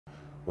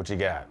What you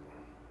got?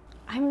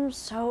 I'm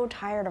so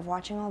tired of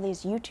watching all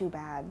these YouTube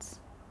ads.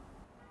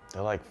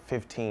 They're like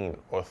 15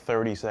 or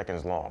 30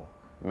 seconds long,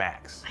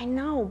 max. I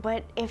know,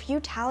 but if you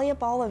tally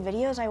up all the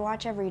videos I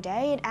watch every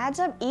day, it adds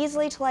up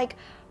easily to like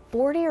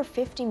 40 or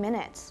 50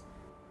 minutes.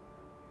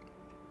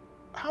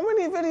 How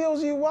many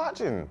videos are you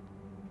watching?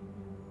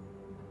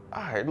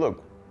 All right,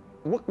 look,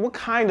 what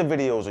kind of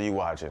videos are you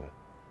watching?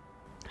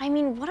 I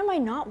mean, what am I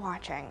not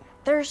watching?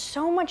 There's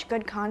so much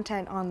good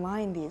content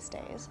online these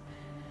days.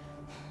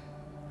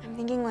 I'm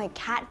thinking like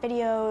cat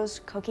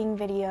videos, cooking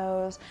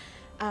videos.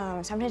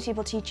 Sometimes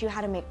people teach you how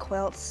to make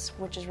quilts,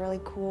 which is really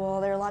cool.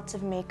 There are lots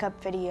of makeup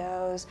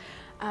videos.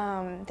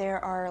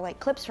 There are like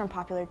clips from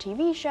popular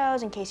TV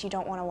shows in case you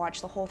don't want to watch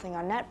the whole thing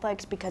on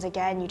Netflix because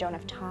again, you don't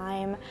have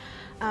time.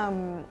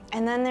 And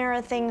then there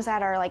are things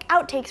that are like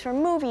outtakes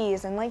from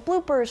movies and like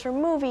bloopers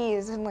from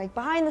movies and like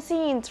behind the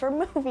scenes for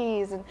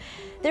movies. And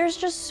there's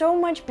just so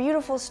much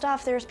beautiful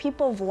stuff. There's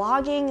people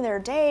vlogging their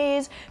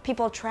days,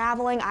 people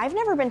traveling. I've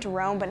never been to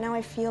Rome, but now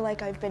I feel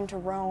like I've been to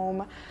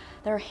Rome.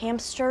 There are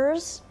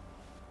hamsters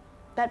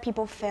that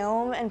people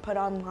film and put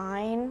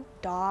online,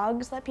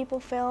 dogs that people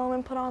film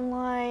and put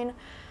online,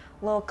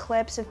 little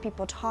clips of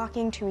people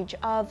talking to each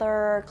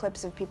other,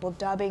 clips of people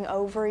dubbing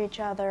over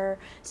each other.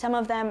 Some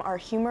of them are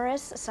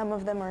humorous, some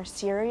of them are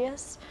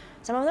serious,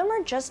 some of them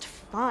are just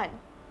fun.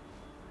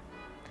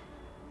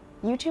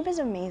 YouTube is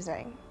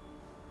amazing.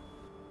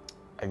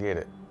 I get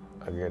it,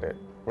 I get it.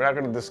 We're not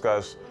gonna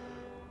discuss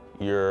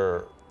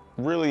your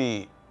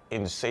really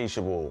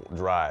insatiable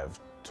drive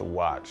to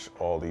watch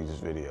all these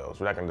videos.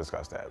 We're not gonna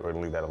discuss that. We're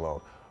gonna leave that alone.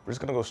 We're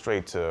just gonna go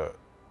straight to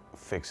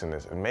fixing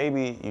this. And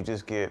maybe you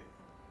just get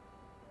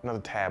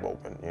another tab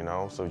open, you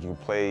know? So you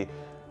play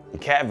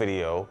your cat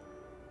video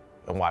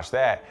and watch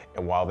that.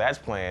 And while that's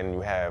playing,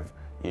 you have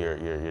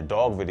your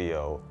dog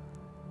video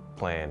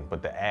playing,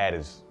 but the ad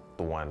is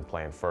the one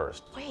playing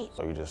first. Wait.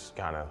 So you just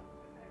kinda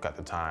got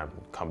the time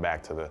to come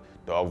back to the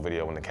dog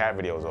video when the cat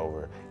video is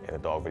over and the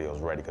dog video is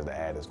ready because the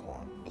ad is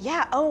gone.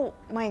 Yeah, oh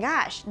my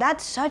gosh,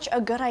 that's such a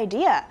good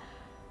idea.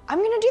 I'm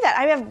gonna do that.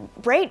 I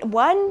have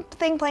one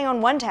thing playing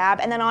on one tab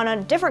and then on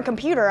a different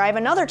computer, I have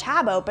another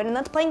tab open and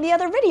that's playing the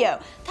other video.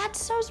 That's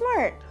so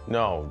smart.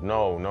 No,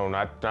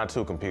 not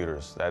two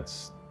computers.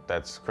 That's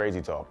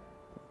crazy talk.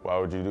 Why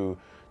would you do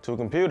two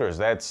computers?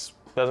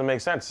 Doesn't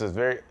make sense. It's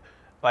very,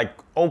 like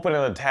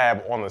opening a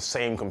tab on the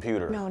same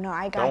computer. No,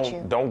 I got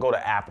you. Don't go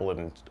to Apple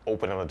and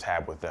open another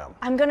tab with them.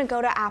 I'm gonna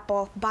go to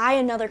Apple, buy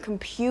another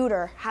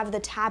computer, have the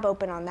tab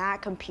open on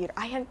that computer.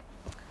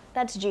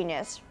 That's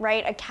genius,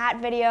 right? A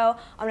cat video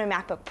on my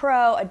MacBook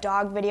Pro, a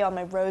dog video on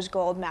my rose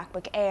gold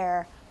MacBook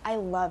Air. I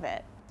love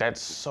it.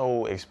 That's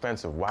so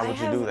expensive. Why would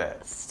you do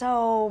that?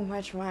 So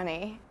much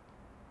money.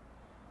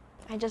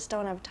 I just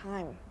don't have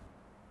time.